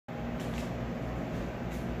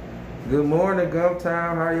Good morning,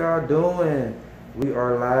 Gumtown. How y'all doing? We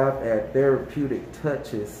are live at Therapeutic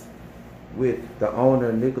Touches with the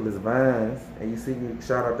owner, Nicholas Vines. And you see me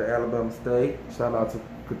shout out to Alabama State, shout out to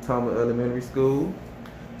Katoma Elementary School.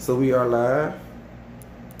 So we are live.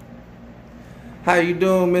 How you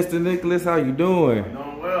doing, Mr. Nicholas? How you doing? I'm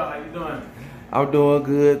doing well. How you doing? I'm doing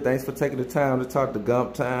good. Thanks for taking the time to talk to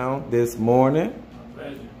Gumtown this morning. My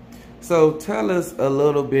pleasure. So tell us a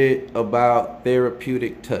little bit about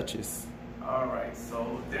Therapeutic Touches. All right.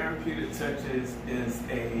 So Therapeutic Touches is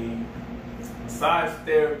a massage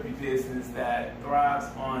therapy business that thrives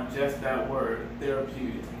on just that word,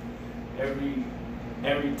 therapeutic. Every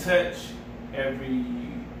touch, every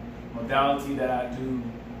modality that I do,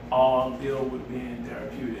 all deal with being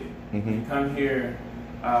therapeutic. When you come here,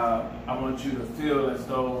 I want you to feel as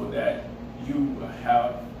though that you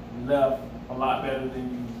have left a lot better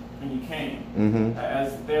than you came.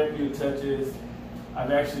 As Therapeutic Touches,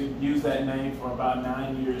 I've actually used that name for about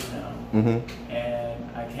 9 years now. And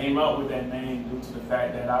I came up with that name due to the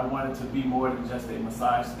fact that I wanted to be more than just a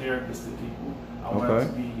massage therapist to people. I wanted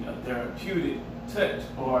to be a therapeutic touch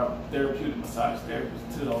or a therapeutic massage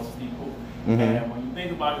therapist to those people. And when you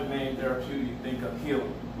think about the name therapeutic, you think of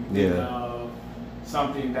healing. You think of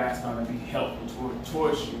something that's going to be helpful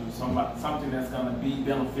towards you, something that's going to be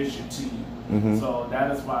beneficial to you. So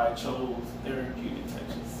that is why I chose Therapeutic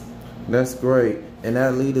Touches. That's great. And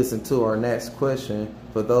that leads us into our next question.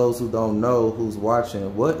 For those who don't know, who's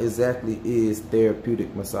watching, what exactly is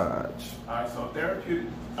therapeutic massage? All right, so therapeutic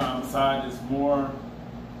massage is more,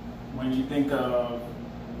 when you think of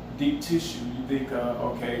deep tissue, you think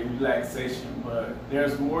of, okay, relaxation, but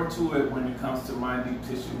there's more to it when it comes to my deep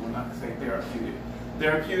tissue when I say therapeutic.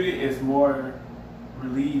 Therapeutic is more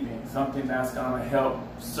relieving, something that's going to help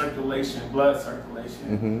circulation, blood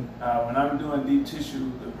circulation. When I'm doing deep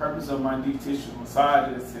tissue, the purpose of my deep tissue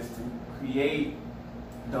massage is to create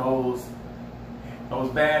those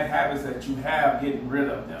bad habits that you have, getting rid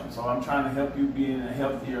of them. So I'm trying to help you be in a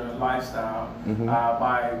healthier lifestyle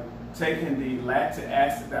by taking the lactic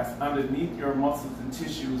acid that's underneath your muscles and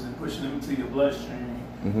tissues and pushing them into your bloodstream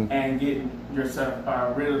and getting yourself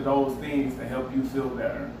rid of those things to help you feel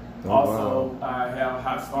better. I have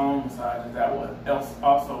hot stone massages that will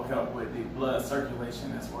also help with the blood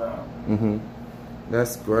circulation as well.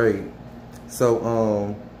 That's great.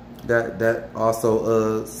 So that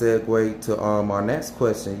also segue to our next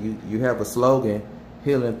question. You have a slogan,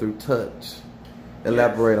 healing through touch.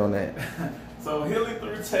 Elaborate on that. So healing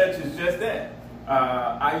through touch is just that.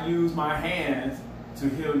 I use my hands to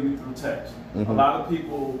heal you through touch. A lot of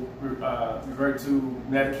people revert to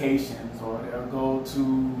medications or they'll go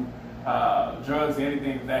to drugs,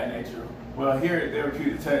 anything of that nature. Well, here at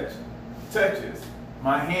Therapeutic Touches,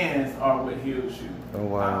 my hands are what heals you. Oh,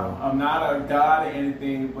 wow. I'm not a god or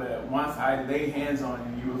anything, but once I lay hands on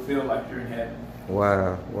you, you will feel like you're in heaven.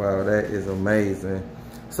 Wow, that is amazing.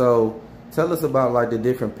 So tell us about like the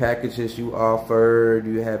different packages you offer.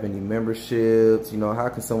 Do you have any memberships? You know, how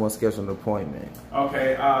can someone schedule an appointment?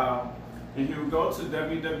 Okay, if you go to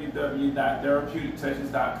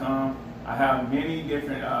www.therapeutictouches.com, I have many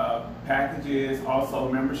different packages, also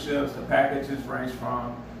memberships. The packages range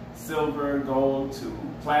from silver, gold to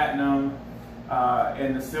platinum.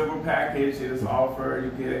 In the silver package, it is offered,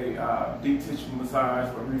 you get a deep tissue massage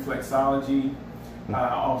with reflexology,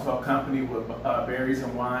 also accompanied with berries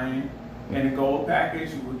and wine. In the gold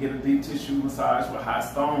package, you will get a deep tissue massage with hot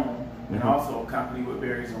stone and also accompanied with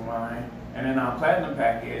berries and wine. And in our platinum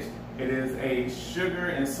package, it is a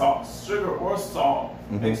sugar or salt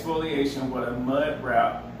exfoliation with a mud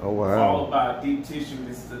wrap, followed by deep tissue.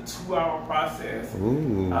 This is a 2-hour process.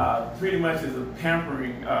 Pretty much is a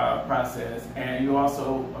pampering process, and you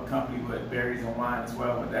also accompany with berries and wine as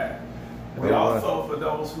well with that. We also, for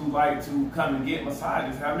those who like to come and get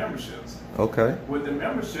massages, have memberships. With the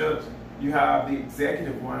memberships, you have the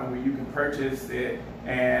executive one where you can purchase it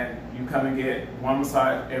and you come and get one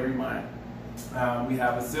massage every month. We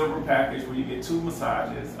have a silver package where you get 2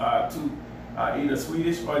 massages, either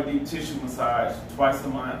Swedish or deep tissue massage twice a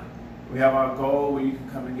month. We have our gold where you can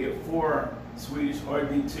come and get 4 Swedish or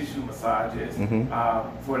deep tissue massages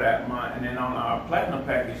for that month. And then on our platinum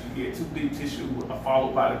package, you get 2 deep tissue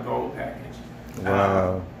followed by the gold package.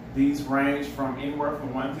 These range from anywhere from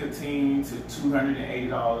 $115 to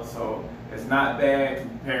 $280, so it's not bad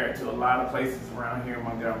compared to a lot of places around here in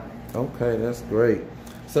Montgomery. Okay, that's great.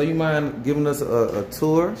 So you mind giving us a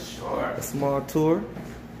tour? Sure. A small tour?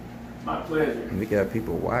 My pleasure. We got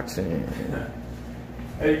people watching.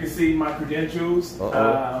 As you can see, my credentials.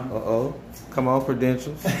 Come on,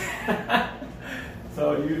 credentials.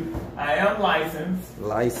 So I am licensed.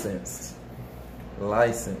 Licensed.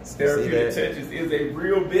 License. Therapeutic Touches is a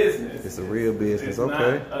real business. It's a real business. It's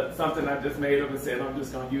okay. not something I just made up and said I'm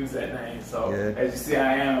just going to use that name. So as you see,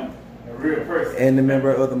 I am a real person. And a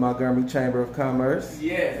member of the Montgomery Chamber of Commerce.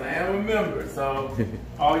 Yes, I am a member. So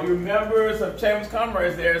all your members of Chamber of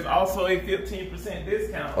Commerce, there's also a 15%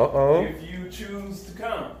 discount if you choose to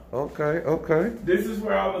come. Okay, okay. This is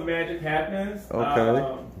where all the magic happens.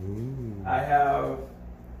 Okay. I have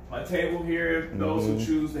my table here. Those who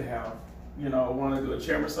choose to have, want to do a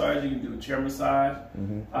chair massage, you can do a chair massage.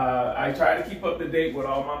 I try to keep up to date with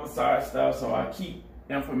all my massage stuff, so I keep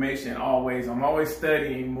information always. I'm always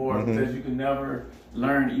studying more because you can never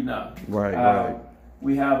learn enough. Right.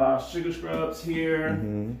 We have our sugar scrubs here,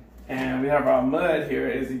 and we have our mud here.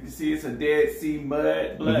 As you can see, it's a Dead Sea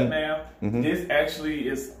mud blood bath. This actually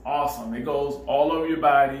is awesome. It goes all over your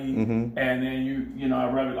body, and then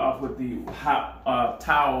I rub it off with the hot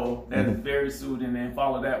towel that is very soothing, and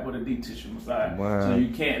follow that with a deep tissue massage. Wow. So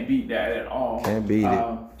you can't beat that at all. Can't beat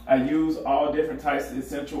it. I use all different types of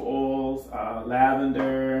essential oils,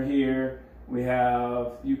 lavender here. We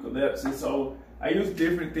have eucalyptus. So I use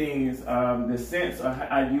different things. The scents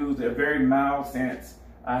I use, they're very mild scents.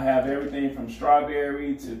 I have everything from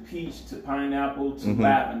strawberry to peach to pineapple to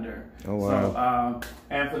lavender. Oh, wow. So,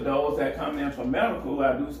 and for those that come in for medical,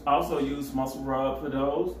 I do also use muscle rub for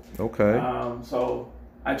those. Okay. So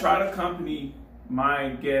I try to accompany my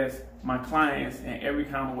guests, my clients, in every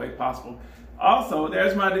kind of way possible. Also,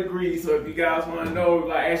 there's my degree, so if you guys want to know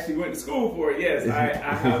if I actually went to school for it, yes, I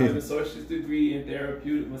have an associate's degree in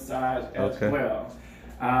therapeutic massage as well.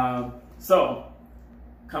 So,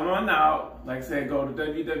 come on out. Like I said, go to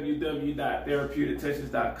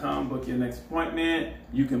www.therapeutictouches.com, book your next appointment.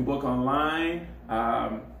 You can book online.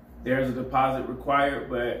 There's a deposit required,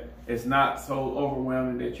 but it's not so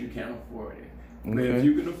overwhelming that you can't afford it. But if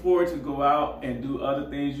you can afford to go out and do other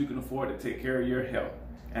things, you can afford to take care of your health.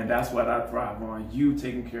 And that's what I thrive on, you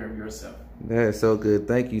taking care of yourself. That is so good.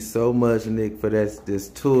 Thank you so much, Nick, for this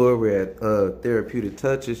tour. We're at Therapeutic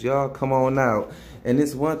Touches. Y'all come on out. And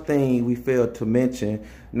it's one thing we failed to mention.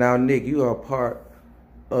 Now, Nick, you are part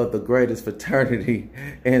of the greatest fraternity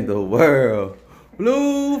in the world.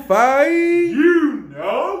 Blue Phi. You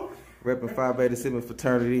know. Repping Phi Beta Sigma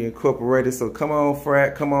Fraternity Incorporated. So come on,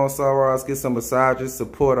 frat. Come on, Sorors. Get some massages.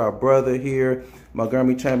 Support our brother here.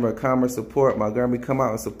 Montgomery Chamber of Commerce support. Montgomery, come out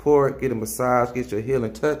and support. Get a massage. Get your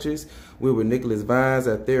healing touches. We're with Nicholas Vines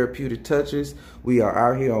at Therapeutic Touches. We are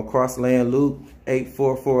out here on Crossland Loop,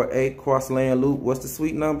 8448 Crossland Loop. What's the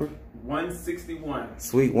suite number? 161.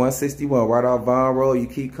 Suite 161, right off Vaughn Road. You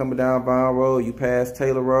keep coming down Vaughn Road. You pass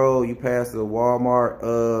Taylor Road. You pass the Walmart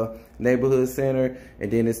neighborhood center,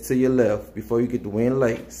 and then it's to your left before you get to Wind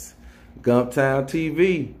Lakes. Gumptown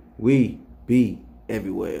TV. We be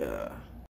everywhere.